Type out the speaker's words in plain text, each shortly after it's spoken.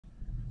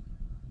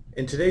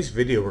In today's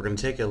video, we're going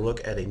to take a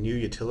look at a new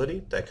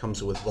utility that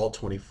comes with Vault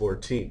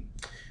 2014.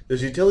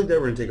 This utility that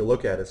we're going to take a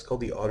look at is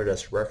called the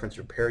Autodesk Reference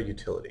Repair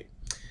Utility.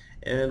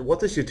 And what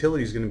this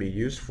utility is going to be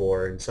used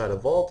for inside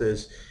of Vault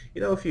is,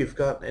 if you've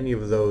got any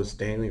of those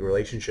dangling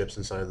relationships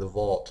inside of the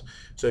Vault.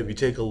 So if you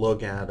take a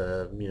look at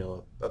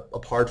a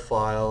part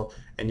file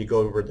and you go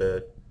over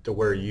the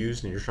where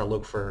used and you're trying to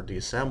look for the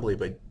assembly,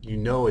 but you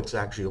know it's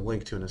actually a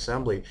link to an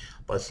assembly,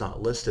 but it's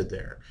not listed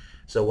there.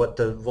 So what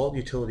the Vault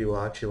utility will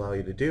actually allow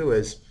you to do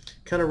is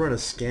kind of run a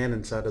scan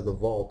inside of the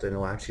Vault, and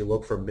it'll actually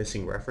look for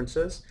missing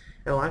references,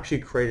 and it'll actually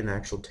create an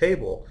actual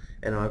table,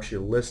 and it'll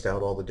actually list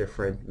out all the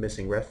different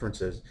missing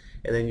references,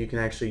 and then you can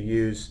actually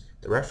use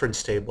the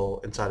reference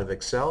table inside of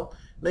Excel,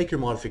 make your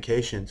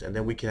modifications, and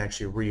then we can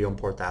actually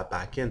re-import that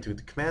back in through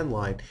the command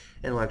line,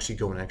 and it'll actually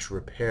go and actually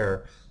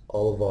repair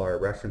all of our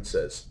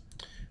references.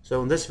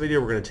 So in this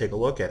video, we're going to take a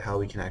look at how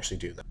we can actually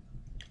do that.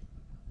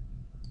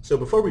 So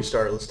before we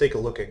start, let's take a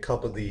look at a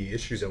couple of the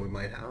issues that we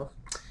might have.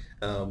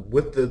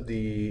 With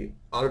the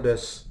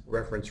Autodesk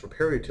Reference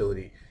Repair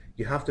Utility,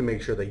 you have to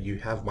make sure that you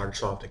have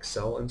Microsoft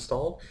Excel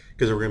installed,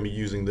 because we're going to be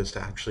using this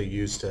to actually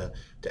use to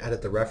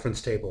edit the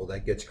reference table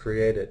that gets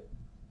created.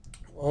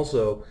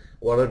 Also,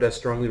 what Autodesk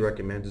strongly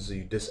recommends is that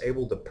you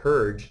disable the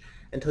purge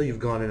until you've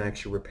gone and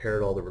actually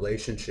repaired all the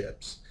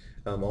relationships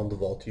on the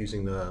Vault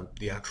using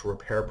the actual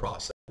repair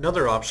process.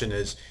 Another option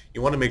is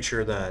you want to make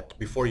sure that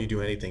before you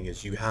do anything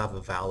is you have a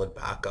valid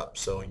backup.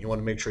 So you want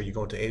to make sure you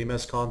go into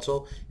ADMS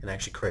console and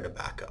actually create a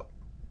backup.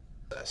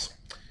 So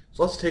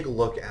let's take a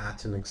look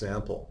at an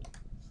example.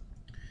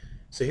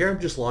 So here I'm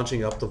just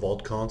launching up the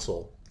Vault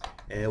console,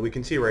 and we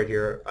can see right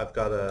here I've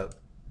got a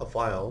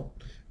file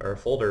or a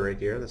folder right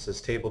here that says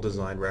table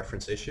design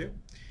reference issue,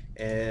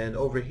 and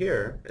over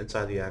here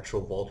inside the actual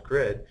Vault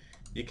grid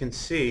you can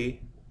see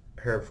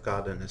here I've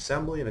got an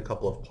assembly and a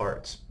couple of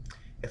parts.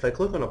 If I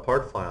click on a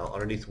part file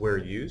underneath where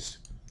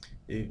used,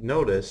 you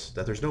notice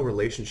that there's no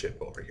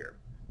relationship over here.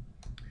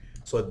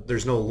 So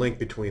there's no link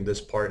between this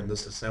part and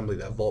this assembly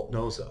that Vault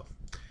knows of.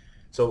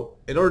 So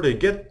in order to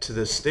get to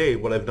this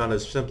state, what I've done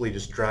is simply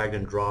just drag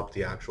and drop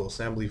the actual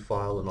assembly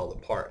file and all the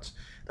parts.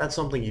 That's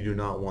something you do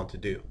not want to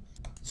do.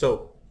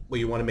 So what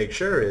you want to make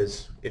sure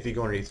is, if you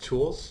go underneath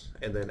Tools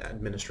and then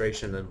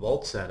Administration and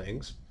Vault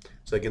Settings,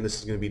 so again this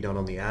is going to be done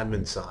on the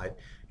admin side,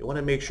 you want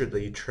to make sure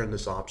that you turn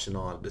this option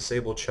on,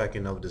 Disable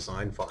Check-in of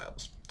Design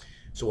Files.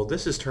 So while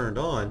this is turned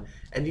on,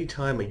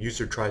 anytime a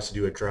user tries to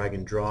do a drag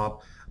and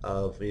drop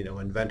of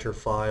Inventor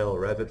file,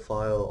 Revit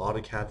file,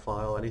 AutoCAD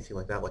file, anything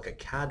like that, like a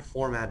CAD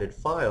formatted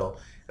file,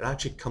 it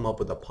actually come up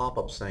with a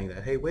pop-up saying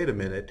that, hey, wait a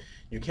minute,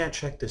 you can't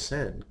check this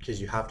in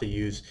because you have to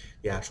use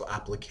the actual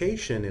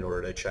application in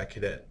order to check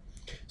it in.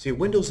 See,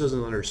 Windows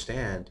doesn't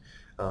understand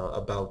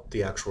about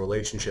the actual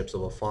relationships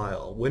of a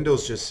file.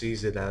 Windows just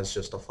sees it as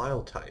just a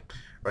file type,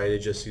 right? It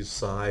just sees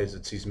size,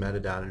 it sees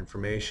metadata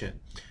information.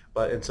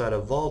 But inside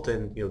of Vault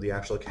and the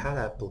actual CAD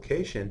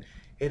application,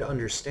 it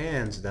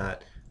understands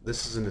that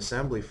this is an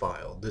assembly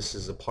file, this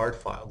is a part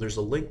file. There's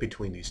a link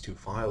between these two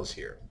files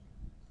here.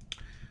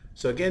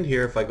 So again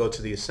here, if I go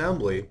to the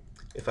assembly,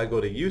 if I go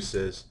to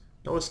uses,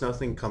 notice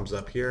nothing comes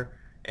up here,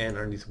 and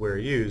underneath where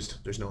used,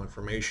 there's no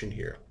information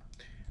here.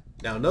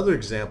 Now another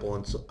example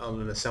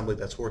on an assembly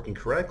that's working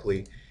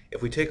correctly,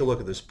 if we take a look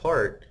at this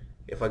part,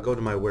 if I go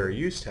to my where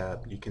used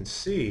tab, you can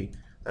see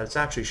that it's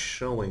actually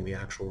showing the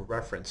actual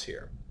reference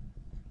here.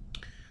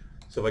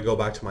 So if I go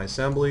back to my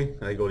assembly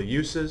and I go to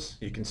uses,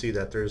 you can see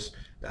that there's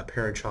that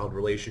parent-child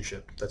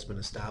relationship that's been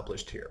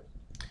established here.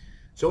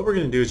 So what we're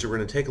going to do is we're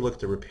going to take a look at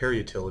the repair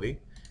utility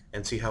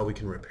and see how we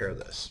can repair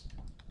this.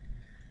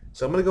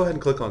 So I'm going to go ahead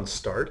and click on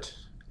Start,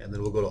 and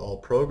then we'll go to All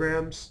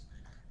Programs,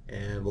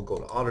 and we'll go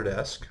to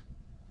Autodesk,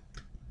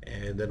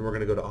 and then we're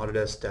going to go to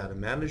Autodesk Data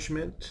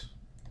Management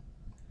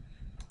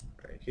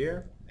right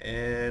here,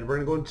 and we're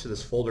going to go into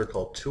this folder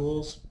called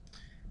Tools,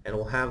 and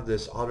we'll have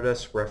this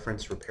Autodesk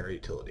Reference Repair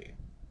Utility.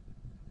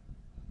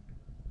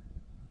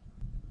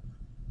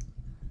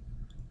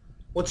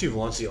 Once you've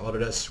launched the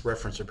Autodesk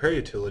Reference Repair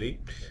Utility,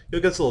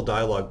 you'll get this little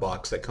dialog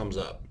box that comes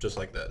up just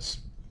like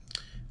this.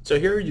 So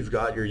here you've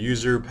got your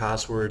user,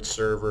 password,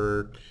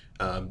 server,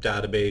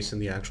 database,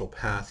 and the actual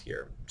path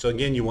here. So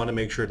again, you want to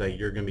make sure that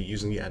you're going to be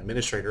using the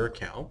administrator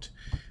account,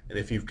 and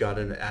if you've got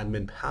an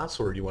admin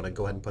password, you want to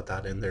go ahead and put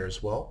that in there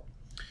as well.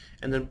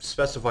 And then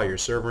specify your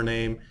server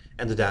name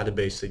and the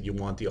database that you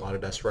want the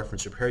Autodesk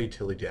Reference Repair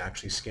Utility to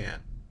actually scan.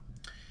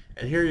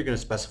 And here you're going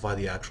to specify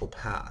the actual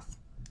path.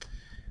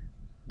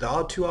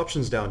 The two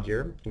options down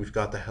here, we've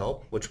got the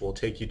help, which will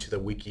take you to the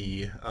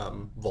wiki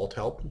Vault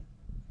help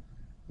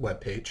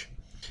webpage,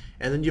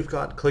 and then you've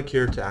got click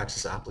here to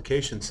access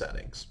application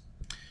settings.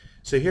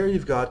 So here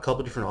you've got a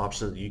couple different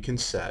options that you can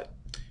set.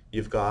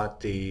 You've got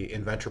the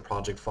Inventor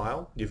project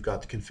file, you've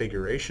got the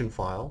configuration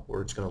file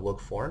where it's going to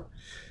look for,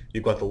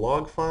 you've got the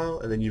log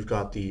file, and then you've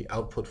got the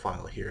output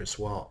file here as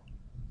well.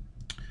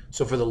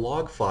 So for the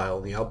log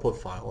file, the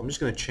output file, I'm just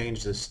going to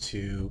change this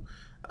to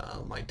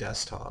my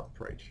desktop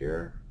right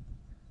here.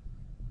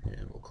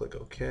 And we'll click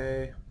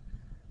OK.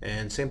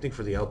 And same thing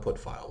for the output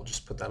file. We'll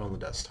just put that on the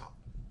desktop.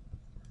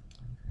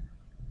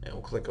 and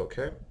we'll click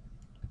OK.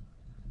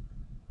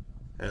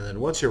 And then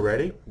once you're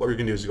ready, what you're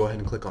going to do is go ahead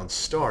and click on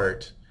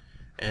Start,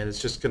 and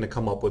it's just going to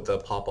come up with a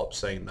pop-up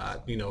saying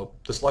that,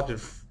 the selected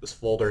this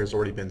folder has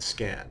already been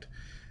scanned.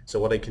 So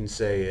what I can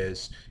say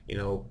is,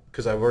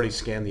 because I've already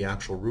scanned the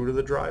actual root of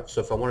the drive, so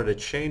if I wanted to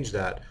change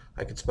that,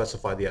 I could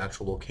specify the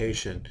actual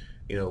location,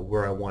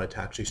 where I wanted to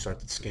actually start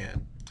the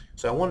scan.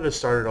 So I wanted to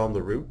start it on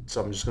the root,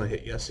 so I'm just going to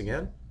hit yes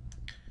again.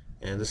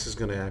 And this is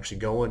going to actually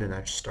go in and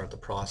actually start the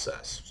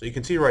process. So you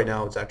can see right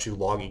now it's actually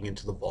logging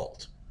into the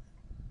vault.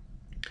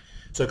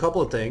 So a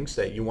couple of things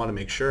that you want to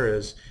make sure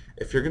is,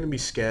 if you're going to be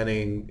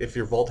scanning, if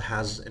your vault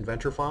has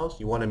inventor files,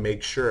 you want to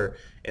make sure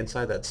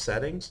inside that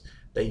settings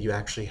that you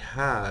actually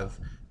have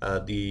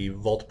the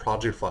vault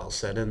project file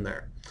set in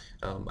there.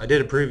 I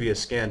did a previous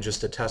scan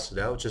just to test it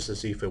out, just to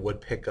see if it would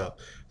pick up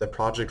the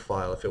project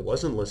file. If it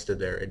wasn't listed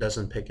there, it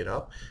doesn't pick it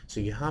up. So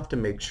you have to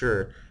make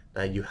sure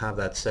that you have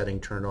that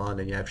setting turned on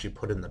and you actually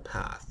put in the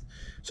path.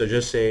 So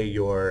just say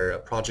your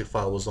project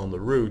file was on the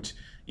root,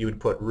 you would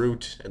put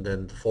root and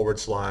then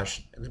the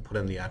 / and then put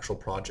in the actual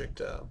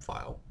project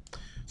file.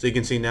 So you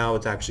can see now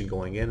it's actually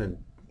going in and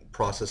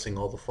processing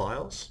all the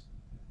files.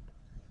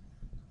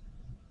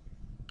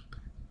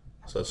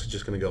 So it's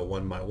just going to go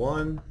one by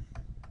one.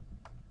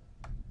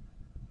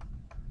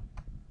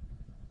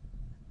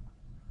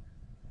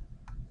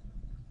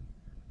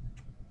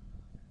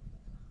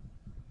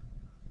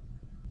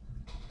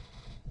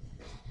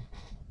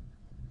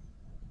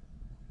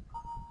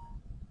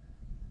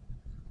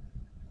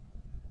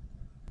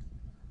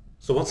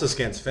 So once the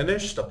scan's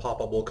finished, a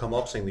pop-up will come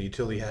up saying the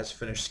utility has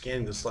finished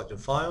scanning the selected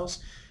files.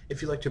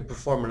 If you'd like to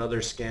perform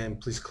another scan,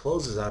 please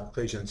close this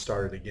application and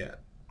start it again.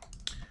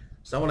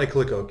 So now when I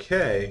click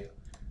OK,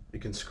 you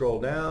can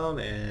scroll down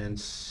and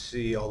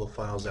see all the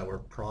files that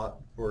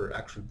were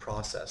actually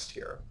processed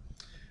here.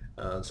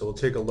 So we'll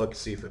take a look and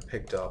see if it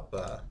picked up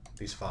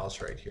these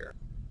files right here.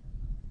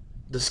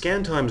 The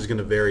scan time is going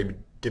to vary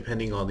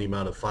depending on the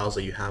amount of files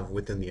that you have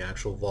within the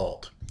actual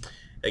vault.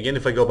 Again,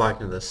 if I go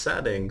back into the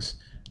settings,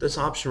 this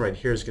option right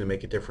here is going to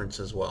make a difference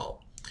as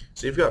well.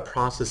 So you've got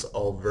process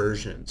all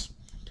versions.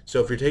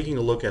 So if you're taking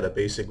a look at a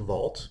basic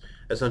vault,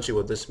 essentially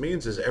what this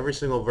means is every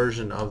single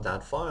version of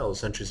that file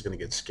essentially is going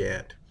to get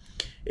scanned.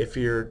 If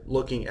you're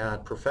looking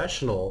at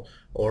professional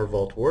or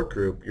vault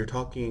workgroup, you're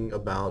talking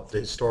about the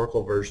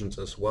historical versions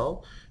as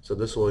well. So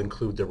this will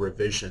include the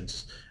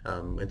revisions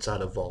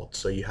inside of vault.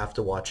 So you have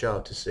to watch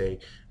out to say,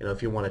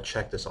 if you want to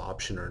check this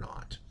option or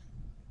not.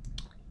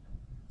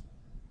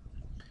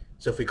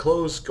 So if we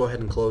go ahead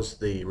and close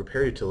the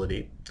repair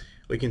utility,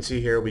 we can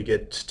see here we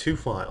get two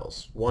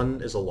files.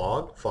 One is a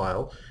log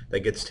file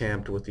that gets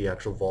tamped with the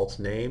actual vault's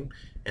name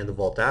and the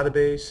vault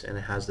database, and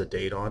it has the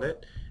date on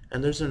it.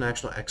 And there's an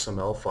actual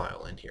XML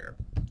file in here.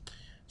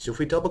 So if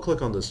we double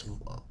click on this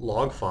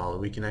log file,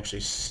 we can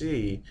actually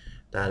see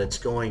that it's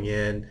going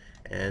in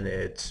and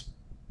it's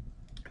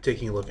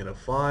taking a look at a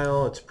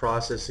file, it's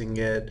processing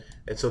it,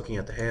 it's looking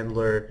at the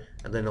handler,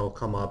 and then it'll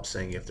come up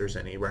saying if there's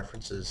any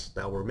references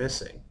that were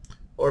missing,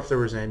 or if there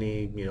was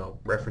any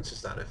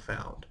references that I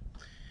found.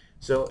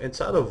 So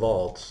inside of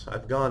Vault,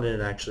 I've gone in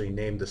and actually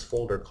named this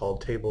folder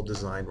called Table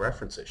Design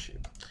Reference Issue.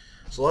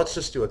 So let's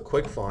just do a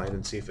quick find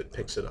and see if it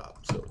picks it up.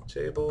 So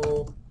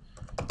Table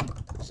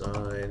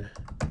Design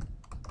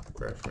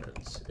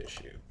Reference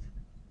Issue.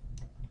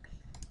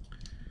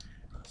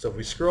 So if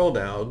we scroll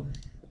down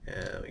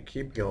and we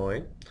keep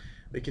going,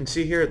 we can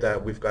see here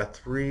that we've got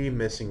 3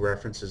 missing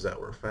references that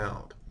were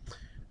found.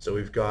 So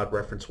we've got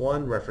reference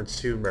 1, reference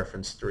 2, and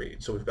reference 3.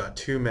 So we've got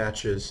 2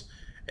 matches,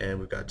 and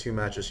we've got 2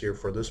 matches here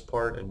for this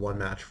part and 1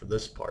 match for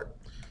this part.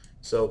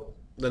 So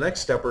the next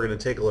step we're going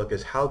to take a look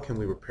is how can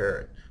we repair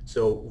it.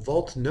 So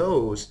Vault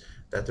knows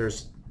that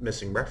there's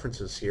missing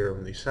references here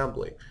in the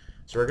assembly.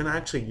 So we're going to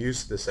actually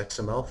use this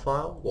XML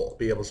file. We'll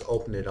be able to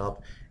open it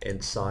up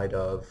inside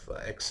of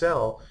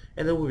Excel,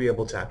 and then we'll be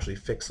able to actually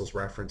fix those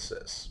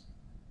references.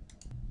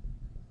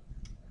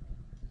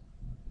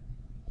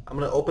 I'm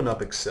going to open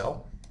up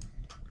Excel.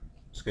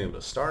 Just going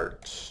to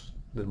start,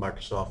 then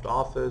Microsoft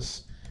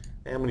Office,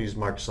 and I'm going to use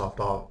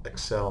Microsoft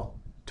Excel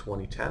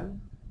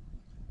 2010.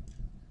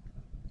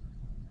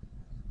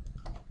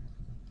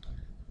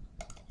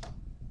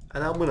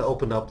 And I'm going to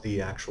open up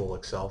the actual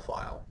Excel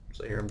file.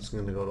 So here I'm just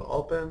going to go to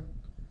Open,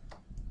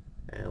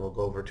 and we'll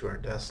go over to our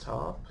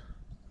desktop.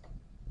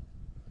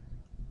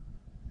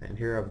 And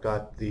here I've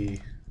got the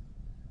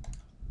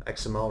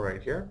XML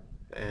right here,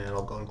 and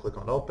I'll go and click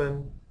on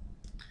Open.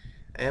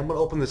 And I'm going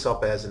to open this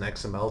up as an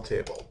XML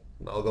table.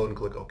 I'll go and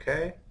click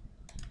OK.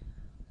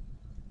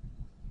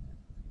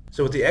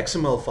 So with the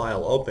XML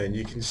file open,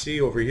 you can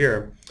see over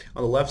here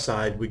on the left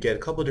side we get a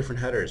couple of different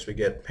headers. We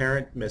get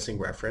parent missing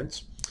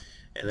reference,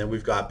 and then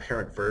we've got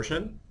parent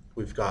version,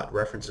 we've got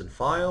reference in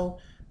file,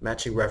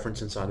 matching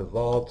reference inside of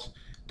Vault,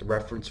 the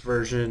reference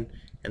version,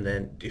 and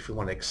then if we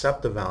want to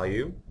accept the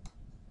value,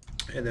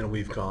 and then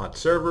we've got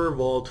server,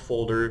 Vault,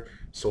 folder,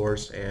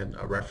 source, and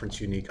a reference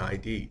unique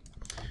ID.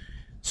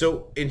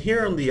 So in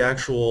here on the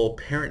actual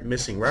parent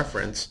missing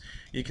reference,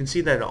 you can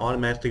see that it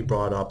automatically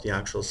brought up the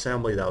actual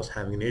assembly that I was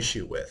having an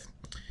issue with.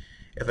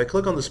 If I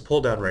click on this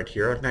pull down right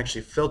here, I can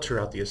actually filter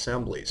out the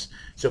assemblies.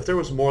 So if there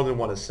was more than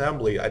one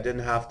assembly, I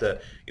didn't have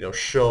to,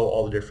 show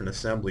all the different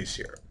assemblies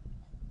here.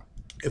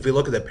 If we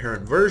look at the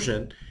parent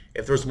version,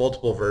 if there's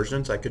multiple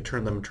versions, I could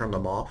turn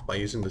them off by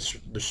using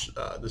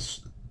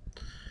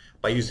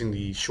by using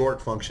the short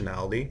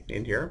functionality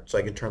in here. So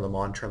I can turn them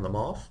on, turn them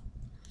off.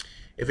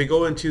 If we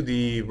go into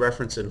the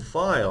reference and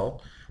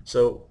file,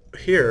 so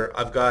here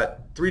I've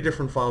got 3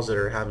 different files that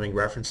are having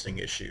referencing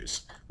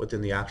issues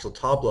within the actual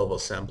top level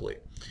assembly.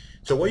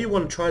 So what you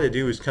want to try to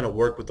do is kind of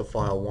work with the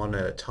file one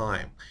at a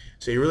time.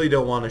 So you really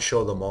don't want to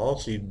show them all,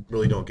 so you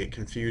really don't get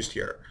confused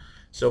here.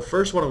 So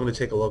first what I'm going to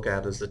take a look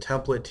at is the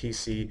template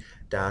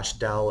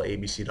tc-del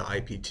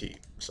abc.ipt.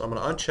 So I'm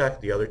going to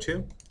uncheck the other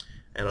two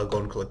and I'll go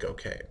and click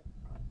OK.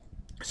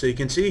 So you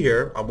can see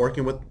here I'm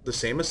working with the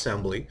same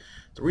assembly.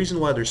 The reason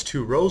why there's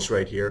 2 rows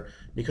right here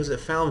because it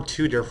found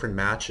 2 different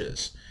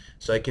matches.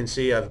 So I can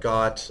see I've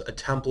got a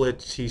template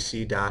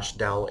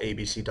tc-del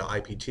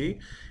abc.ipt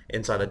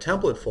inside a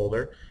template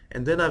folder,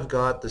 and then I've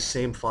got the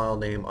same file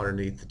name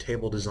underneath the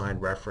table design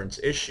reference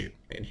issue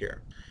in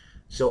here.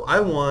 So I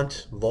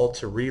want Vault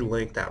to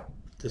relink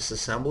this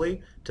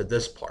assembly to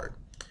this part.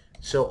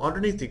 So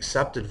underneath the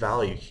accepted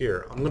value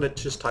here, I'm going to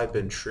just type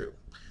in true.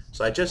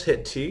 So I just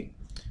hit T,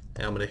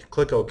 and I'm going to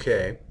click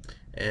OK,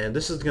 and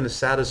this is going to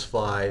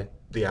satisfy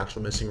the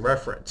actual missing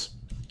reference.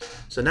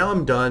 So now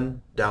I'm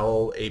done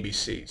del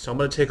ABC. So I'm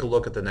going to take a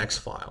look at the next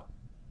file.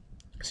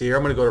 So here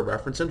I'm going to go to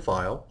Reference and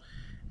File,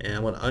 and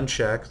I'm going to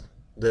uncheck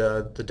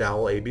the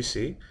del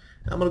ABC,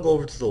 and I'm going to go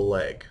over to the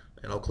leg,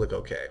 and I'll click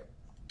OK.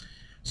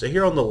 So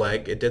here on the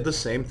leg, it did the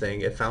same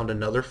thing. It found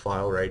another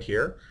file right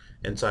here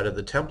inside of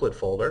the template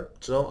folder.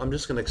 So I'm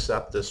just going to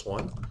accept this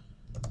one.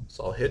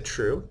 So I'll hit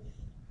true,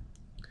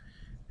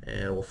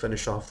 and we'll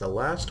finish off the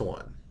last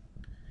one.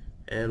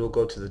 And we'll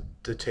go to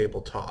the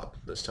table top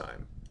this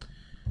time.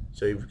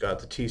 So you've got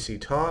the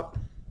TC top,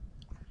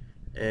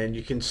 and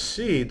you can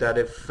see that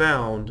it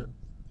found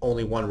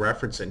only one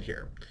reference in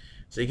here.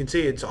 So you can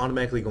see it's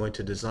automatically going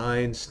to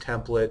designs,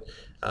 template,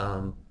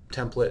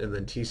 template, and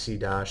then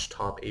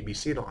tc-top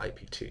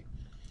abc.ipt.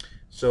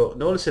 So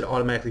notice it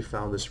automatically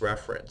found this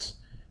reference.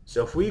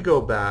 So if we go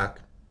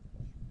back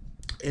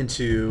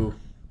into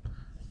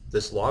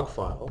this log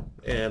file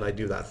and I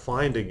do that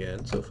find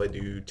again, so if I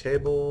do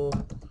table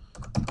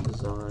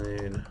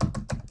design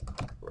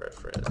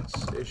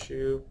reference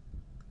issue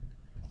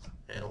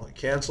and I'll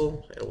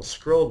cancel, it will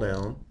scroll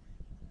down.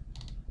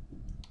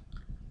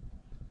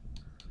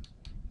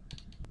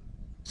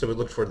 So we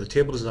look for the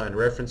table design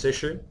reference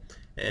issue,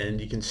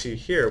 and you can see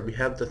here we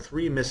have the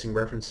 3 missing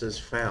references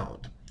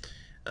found.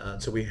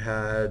 So we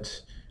had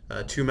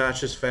 2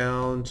 matches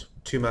found,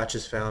 2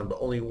 matches found, but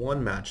only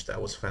 1 match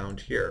that was found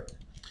here.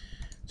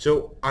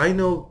 So I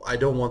know I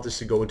don't want this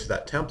to go into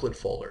that template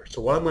folder.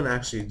 So what I'm going to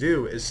actually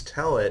do is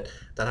tell it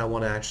that I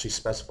want to actually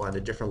specify in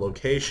a different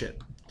location.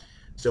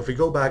 So if we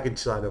go back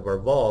inside of our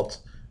vault,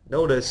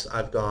 notice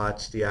I've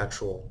got the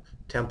actual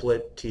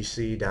template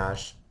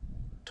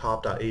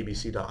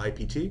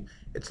tc-top.abc.ipt.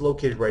 It's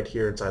located right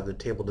here inside the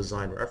table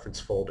design reference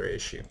folder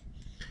issue.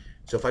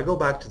 So if I go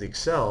back to the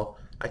Excel,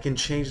 I can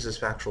change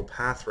this actual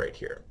path right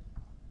here.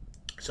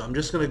 So I'm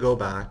just going to go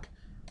back,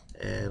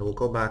 and we'll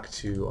go back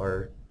to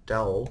our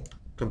del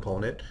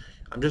component.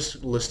 I'm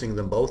just listing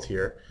them both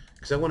here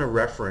because I want to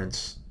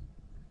reference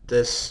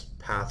this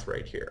path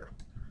right here.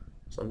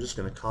 So I'm just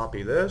going to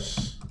copy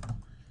this,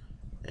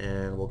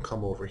 and we'll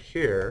come over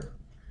here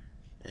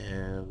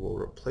and we'll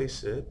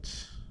replace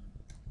it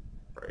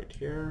right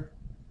here.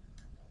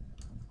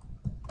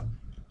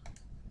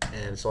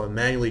 And so I'm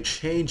manually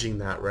changing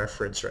that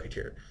reference right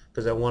here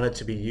because I want it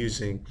to be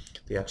using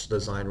the actual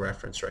design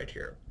reference right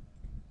here.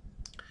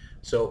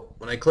 So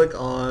when I click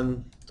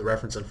on the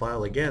reference and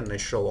file again, and I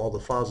show all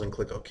the files and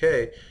click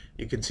OK,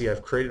 you can see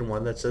I've created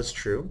one that says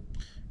true,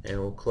 and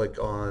we'll click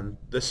on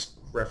this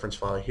reference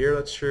file here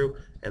that's true,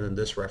 and then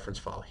this reference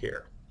file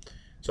here.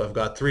 So I've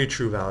got 3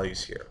 true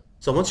values here.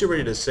 So once you're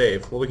ready to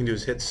save, what we can do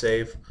is hit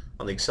save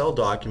on the Excel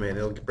document, and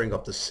it'll bring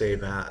up the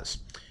save as.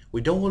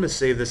 We don't want to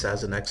save this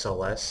as an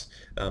XLS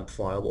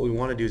file. What we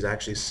want to do is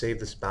actually save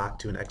this back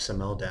to an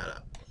XML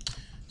data.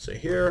 So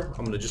here,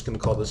 I'm just going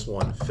to call this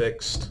one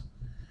fixed,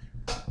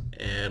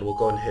 and we'll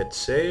go ahead and hit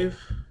save,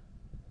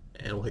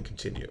 and we'll hit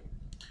continue.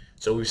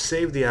 So we've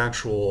saved the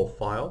actual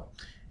file,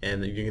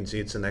 and you can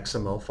see it's an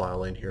XML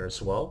file in here as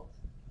well.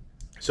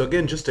 So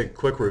again, just a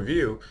quick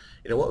review,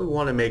 what we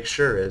want to make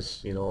sure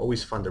is,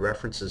 always find the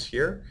references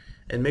here,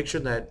 and make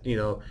sure that,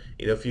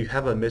 if you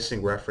have a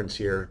missing reference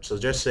here, so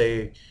just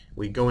say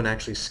we go and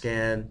actually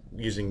scan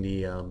using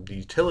the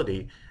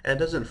utility, and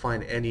it doesn't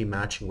find any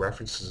matching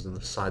references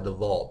inside the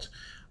vault.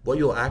 What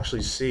you'll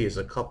actually see is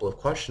a couple of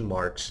question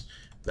marks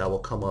that will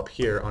come up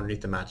here underneath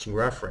the matching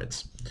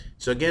reference.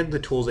 So again, the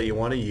tools that you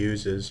want to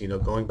use is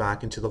going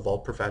back into the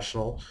Vault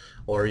Professional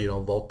or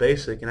Vault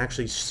Basic and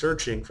actually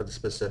searching for the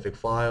specific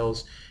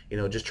files,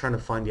 just trying to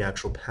find the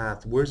actual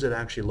path. Where's it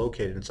actually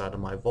located inside of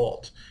my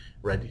vault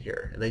right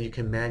here? And then you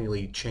can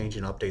manually change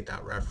and update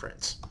that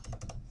reference.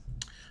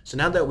 So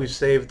now that we've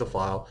saved the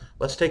file,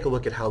 let's take a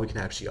look at how we can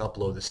actually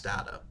upload this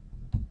data.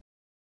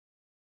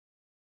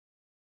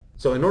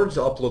 So in order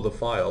to upload the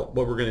file,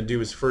 what we're going to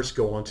do is first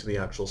go onto the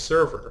actual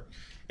server.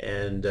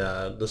 And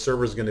the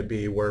server is going to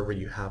be wherever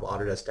you have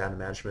Autodesk Data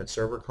Management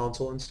Server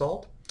Console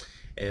installed.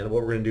 And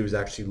what we're going to do is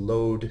actually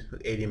load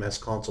ADMS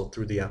console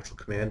through the actual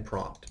command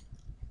prompt.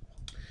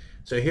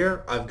 So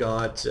here I've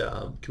got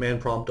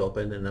command prompt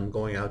open, and I'm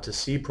going out to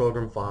C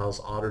Program Files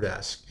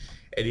Autodesk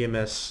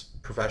ADMS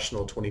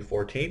Professional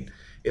 2014.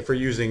 If we're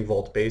using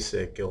Vault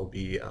Basic, it'll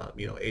be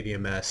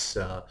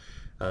ADMS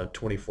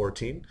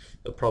 2014.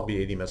 It'll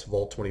probably be ADMS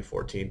Vault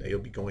 2014 that you'll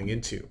be going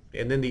into.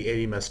 And then the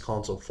ADMS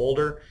console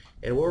folder,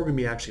 and what we're going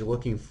to be actually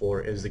looking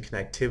for is the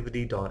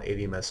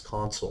connectivity.adms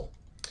console.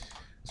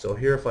 So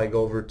here if I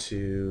go over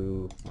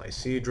to my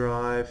C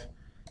drive,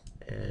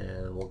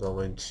 and we'll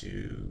go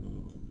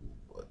into,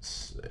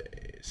 let's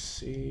say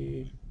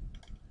C,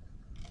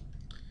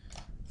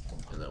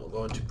 and then we'll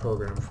go into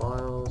Program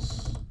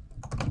Files,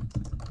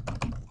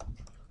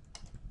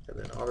 and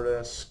then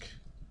Autodesk,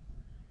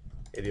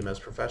 ADMS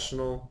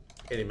Professional,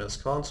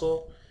 ADMS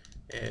Console,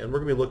 and we're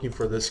going to be looking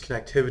for this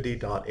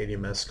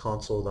connectivity.adms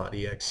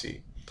console.exe.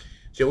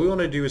 So what we want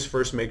to do is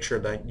first make sure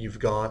that you've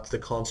got the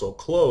console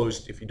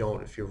closed. If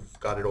you've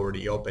got it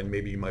already open,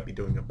 maybe you might be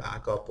doing a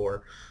backup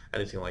or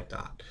anything like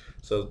that.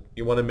 So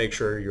you want to make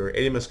sure your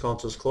ADMS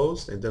console is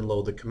closed, and then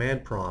load the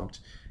command prompt,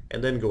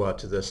 and then go out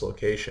to this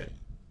location.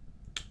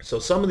 So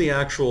some of the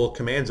actual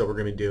commands that we're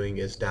going to be doing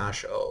is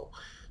 -O.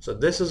 So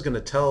this is going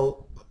to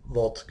tell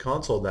Vault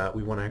Console that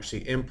we want to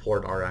actually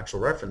import our actual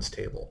reference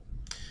table.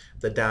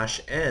 The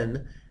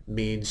 -N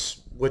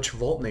means which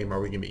vault name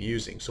are we going to be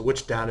using, so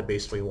which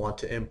database we want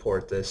to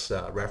import this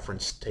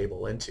reference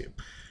table into.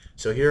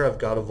 So here I've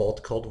got a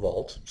vault called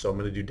vault, so I'm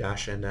going to do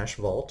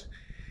 -N-vault,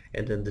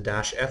 and then the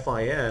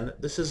 -FIN,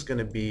 this is going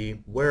to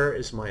be where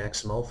is my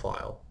XML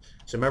file.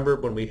 So remember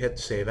when we hit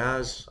save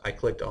as, I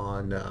clicked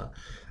on the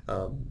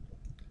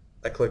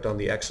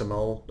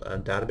XML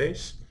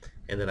database,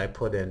 and then I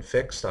put in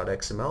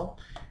fix.xml,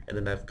 and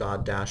then I've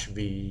got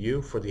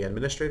 -VU for the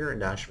administrator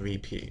and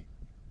 -VP.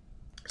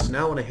 So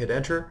now when I hit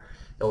enter,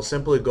 it'll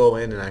simply go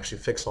in and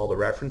actually fix all the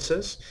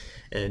references,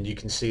 and you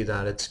can see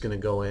that it's going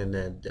to go in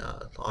and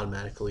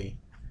automatically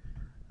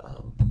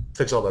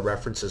fix all the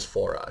references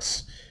for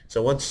us.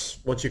 So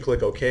once you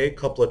click OK, a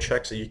couple of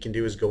checks that you can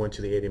do is go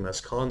into the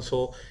ADMS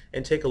console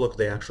and take a look at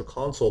the actual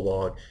console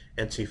log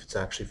and see if it's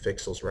actually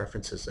fixed those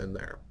references in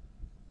there.